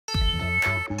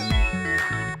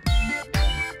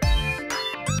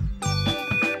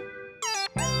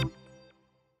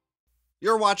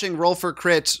You're watching Roll for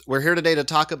Crit. We're here today to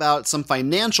talk about some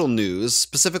financial news,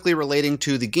 specifically relating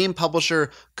to the game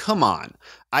publisher CMON.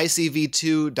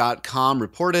 ICV2.com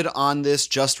reported on this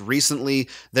just recently.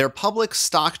 Their public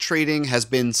stock trading has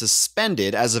been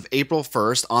suspended as of April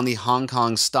 1st on the Hong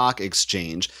Kong Stock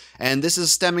Exchange, and this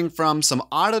is stemming from some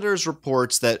auditors'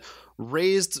 reports that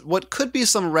raised what could be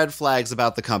some red flags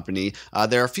about the company.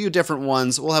 There are a few different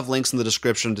ones. We'll have links in the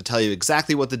description to tell you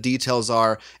exactly what the details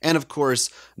are. And of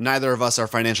course, neither of us are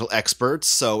financial experts,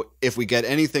 so if we get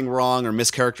anything wrong or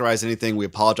mischaracterize anything, we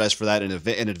apologize for that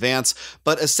in advance.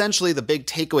 But essentially, the big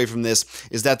takeaway from this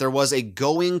is that there was a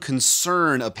going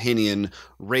concern opinion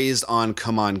raised on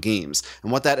CMON Games.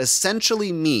 And what that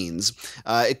essentially means,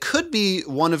 it could be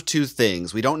one of two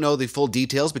things. We don't know the full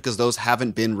details because those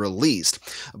haven't been released.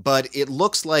 But it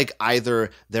looks like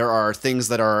either there are things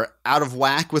that are out of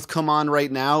whack with CMON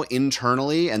right now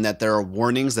internally, and that there are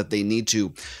warnings that they need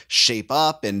to shape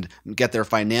up and get their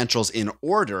financials in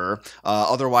order.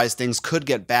 Otherwise, things could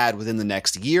get bad within the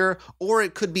next year, or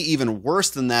it could be even worse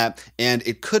than that, and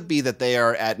it could be that they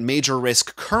are at major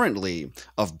risk currently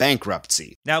of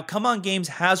bankruptcy. Now, CMON Games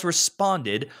has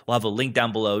responded. We'll have a link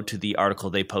down below to the article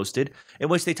they posted, in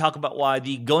which they talk about why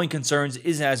the going concerns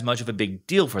isn't as much of a big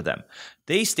deal for them.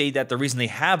 They state that the reason they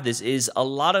have this is a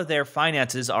lot of their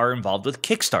finances are involved with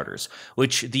Kickstarters,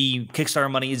 which the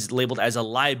Kickstarter money is labeled as a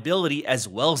liability as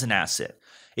well as an asset.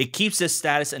 It keeps this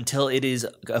status until it is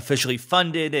officially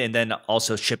funded and then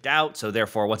also shipped out. So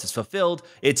therefore, once it's fulfilled,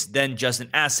 it's then just an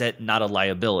asset, not a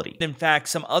liability. In fact,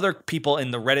 some other people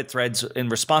in the Reddit threads in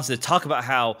response to this talk about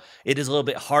how it is a little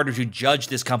bit harder to judge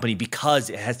this company because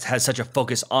it has such a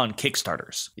focus on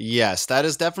Kickstarters. Yes, that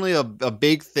is definitely a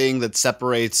big thing that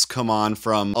separates CMON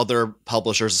from other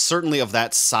publishers, certainly of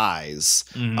that size.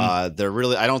 I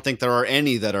don't think there are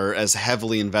any that are as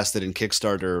heavily invested in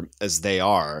Kickstarter as they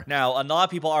are. Now, a lot of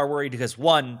people are worried because,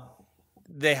 one,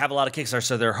 they have a lot of Kickstarter,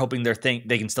 so they're hoping they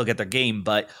can still get their game.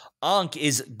 But Ankh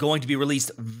is going to be released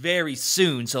very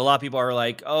soon, so a lot of people are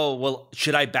like, "Oh, well,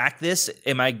 should I back this?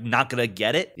 Am I not going to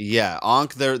get it?" Yeah,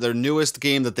 Ankh, their newest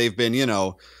game that they've been,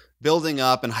 building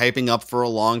up and hyping up for a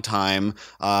long time,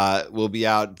 will be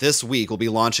out this week, will be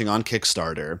launching on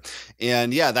Kickstarter.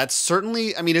 And yeah, that's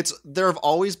certainly, there have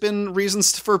always been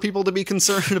reasons for people to be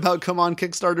concerned about CMON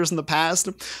Kickstarters in the past,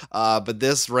 but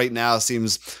this right now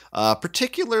seems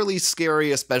particularly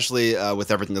scary, especially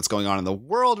with everything that's going on in the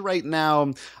world right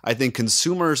now. I think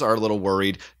consumers are a little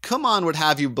worried. CMON would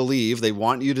have you believe, they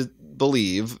want you to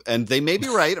believe, and they may be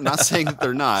right, I'm not saying that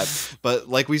they're not, but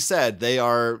like we said, they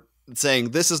are saying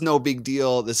this is no big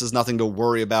deal, this is nothing to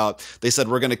worry about. They said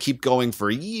we're going to keep going for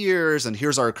years, and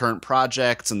here's our current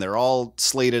projects, and they're all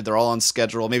slated, they're all on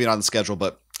schedule, maybe not on schedule,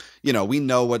 but we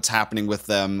know what's happening with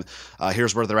them.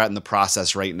 Here's where they're at in the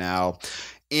process right now.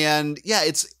 And yeah,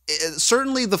 it's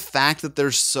certainly the fact that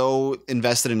they're so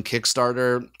invested in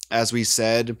Kickstarter, as we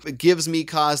said, it gives me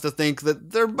cause to think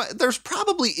that there's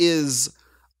probably is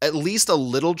at least a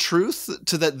little truth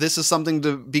to that this is something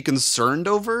to be concerned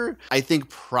over. I think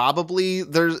probably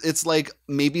it's like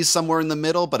maybe somewhere in the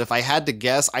middle, but if I had to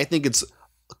guess, I think it's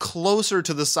closer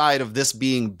to the side of this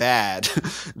being bad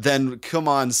than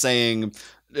CMON saying,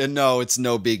 no, it's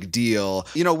no big deal.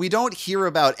 We don't hear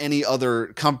about any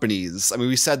other companies.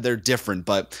 We said they're different,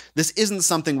 but this isn't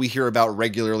something we hear about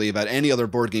regularly about any other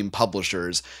board game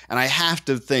publishers. And I have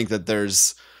to think that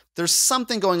there's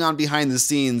something going on behind the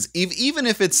scenes, even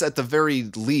if it's at the very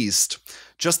least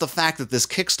just the fact that this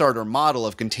Kickstarter model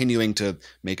of continuing to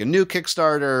make a new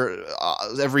Kickstarter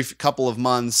every couple of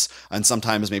months, and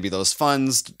sometimes maybe those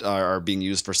funds are being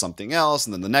used for something else,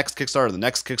 and then the next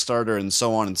Kickstarter, and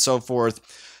so on and so forth.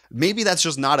 Maybe that's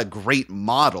just not a great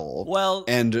model. Well,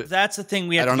 and that's the thing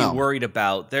we have to be worried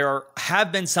about. There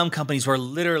have been some companies where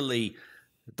literally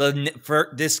for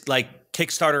this like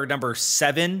Kickstarter number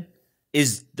 7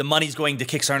 is the money's going to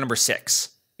Kickstarter number 6.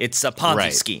 It's a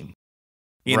Ponzi scheme.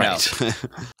 You know,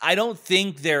 I don't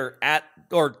think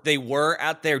they were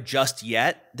out there just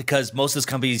yet, because most of those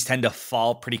companies tend to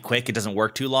fall pretty quick. It doesn't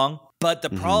work too long. But the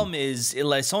problem is,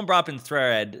 like someone brought up in the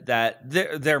thread that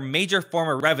their major form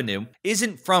of revenue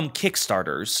isn't from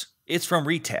Kickstarters. It's from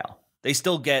retail. They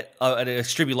still get an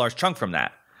extremely large chunk from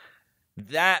that.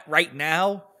 That right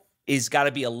now is got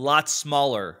to be a lot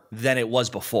smaller than it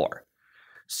was before.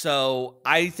 So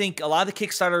I think a lot of the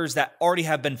Kickstarters that already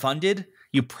have been funded,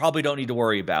 you probably don't need to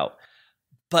worry about.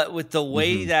 But with the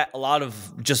way that a lot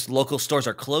of just local stores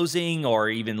are closing, or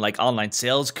even like online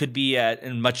sales could be at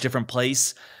a much different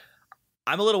place,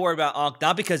 I'm a little worried about Ankh,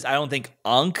 not because I don't think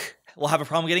Ankh will have a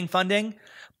problem getting funding,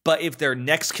 but if their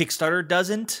next Kickstarter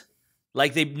doesn't,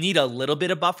 like they need a little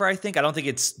bit of buffer, I think. I don't think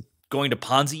it's going to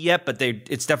Ponzi yet, but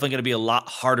it's definitely going to be a lot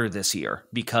harder this year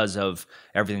because of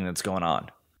everything that's going on.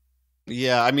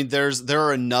 Yeah, I mean, there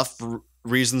are enough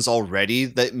reasons already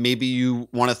that maybe you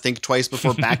want to think twice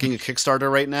before backing a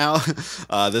Kickstarter right now.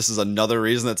 This is another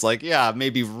reason that's like, yeah,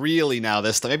 maybe really now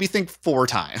this time. Maybe think 4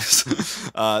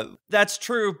 times. That's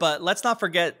true, but let's not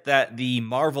forget that the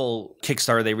Marvel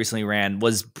Kickstarter they recently ran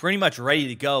was pretty much ready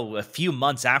to go a few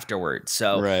months afterwards.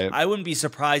 So I wouldn't be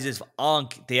surprised if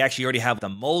Ankh, they actually already have the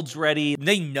molds ready.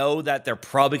 They know that they're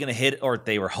probably going to hit, or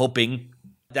they were hoping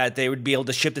that they would be able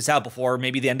to ship this out before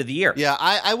maybe the end of the year. Yeah,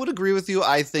 I would agree with you.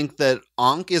 I think that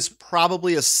Ankh is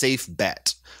probably a safe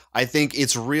bet. I think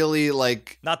it's really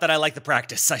like... Not that I like the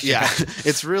practice.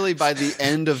 It's really by the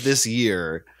end of this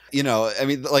year. You know, I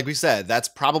mean, like we said, that's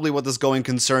probably what this going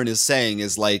concern is saying,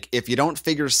 is like, if you don't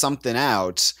figure something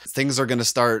out, things are going to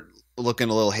start looking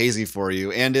a little hazy for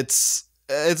you. And it's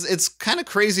kind of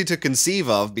crazy to conceive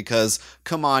of, because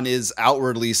CMON is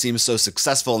outwardly seems so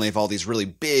successful, and they have all these really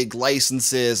big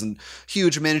licenses and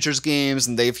huge miniatures games,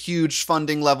 and they have huge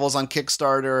funding levels on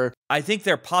Kickstarter. I think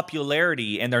their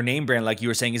popularity and their name brand, like you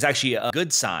were saying, is actually a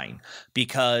good sign,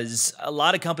 because a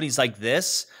lot of companies like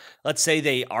this, let's say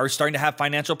they are starting to have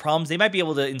financial problems, they might be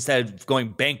able to, instead of going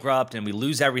bankrupt and we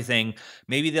lose everything,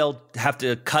 maybe they'll have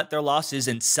to cut their losses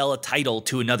and sell a title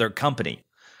to another company.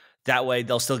 That way,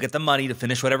 they'll still get the money to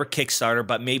finish whatever Kickstarter,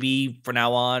 but maybe from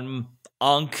now on,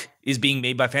 Ankh is being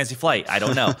made by Fantasy Flight. I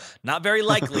don't know. Not very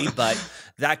likely, but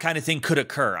that kind of thing could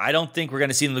occur. I don't think we're going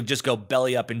to see them just go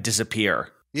belly up and disappear.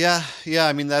 Yeah.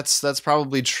 I mean, that's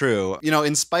probably true. You know,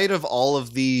 in spite of all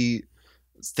of the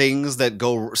things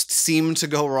that seem to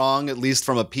go wrong, at least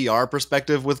from a PR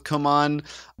perspective with CMON,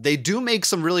 they do make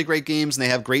some really great games, and they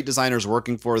have great designers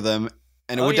working for them.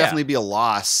 And it would definitely be a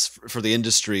loss for the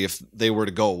industry if they were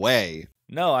to go away.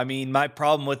 No, I mean, my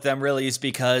problem with them really is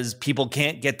because people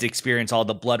can't get to experience all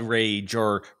the Blood Rage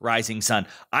or Rising Sun.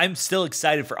 I'm still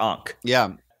excited for Ankh.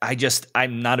 Yeah.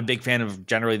 I'm not a big fan of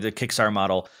generally the Kickstarter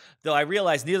model, though I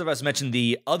realize neither of us mentioned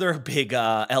the other big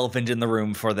elephant in the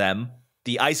room for them,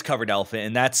 the ice-covered elephant,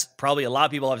 and that's probably a lot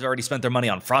of people have already spent their money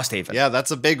on Frosthaven. Yeah, that's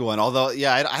a big one. Although,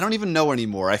 yeah, I don't even know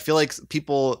anymore. I feel like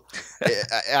people,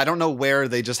 I don't know where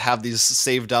they just have these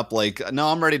saved up. Like, no,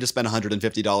 I'm ready to spend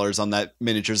 $150 on that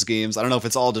miniatures games. I don't know if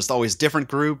it's all just always different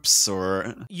groups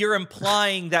or... You're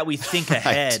implying that we think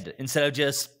ahead instead of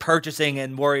just purchasing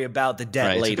and worry about the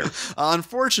debt later.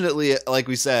 Unfortunately, like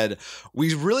we said,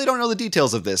 we really don't know the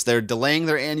details of this. They're delaying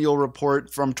their annual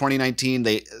report from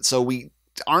 2019. So we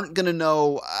aren't going to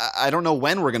know. I don't know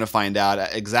when we're going to find out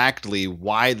exactly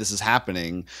why this is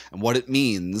happening and what it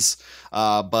means.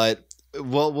 But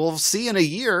we'll see in a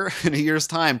year's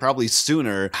time, probably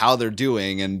sooner, how they're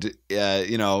doing. And,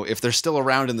 you know, if they're still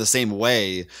around in the same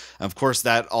way. Of course,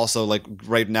 that also, like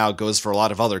right now, goes for a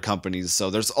lot of other companies. So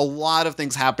there's a lot of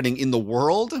things happening in the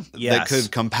world that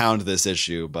could compound this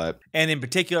issue. And in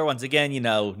particular, once again, you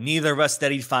know, neither of us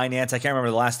studied finance. I can't remember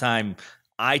the last time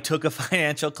I took a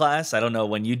financial class. I don't know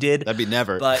when you did. That'd be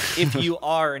never. But if you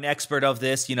are an expert of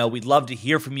this, you know, we'd love to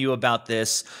hear from you about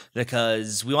this,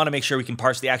 because we want to make sure we can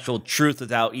parse the actual truth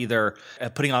without either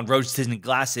putting on rose-tinted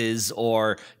glasses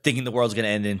or thinking the world's going to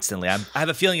end instantly. I have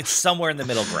a feeling it's somewhere in the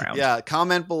middle ground. Yeah,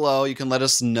 comment below. You can let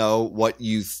us know what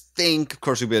you think. Of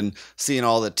course, we've been seeing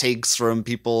all the takes from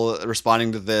people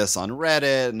responding to this on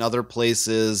Reddit and other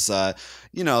places.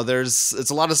 You know, it's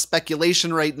a lot of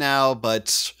speculation right now,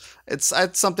 but it's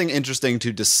something interesting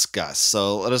to discuss.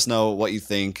 So let us know what you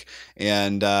think,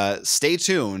 and stay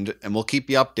tuned, and we'll keep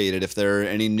you updated if there are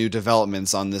any new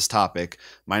developments on this topic.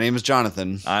 My name is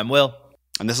Jonathan. I'm Will.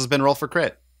 And this has been Roll for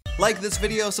Crit. Like this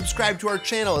video, subscribe to our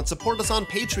channel, and support us on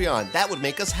Patreon. That would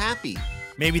make us happy.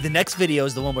 Maybe the next video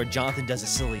is the one where Jonathan does a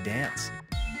silly dance.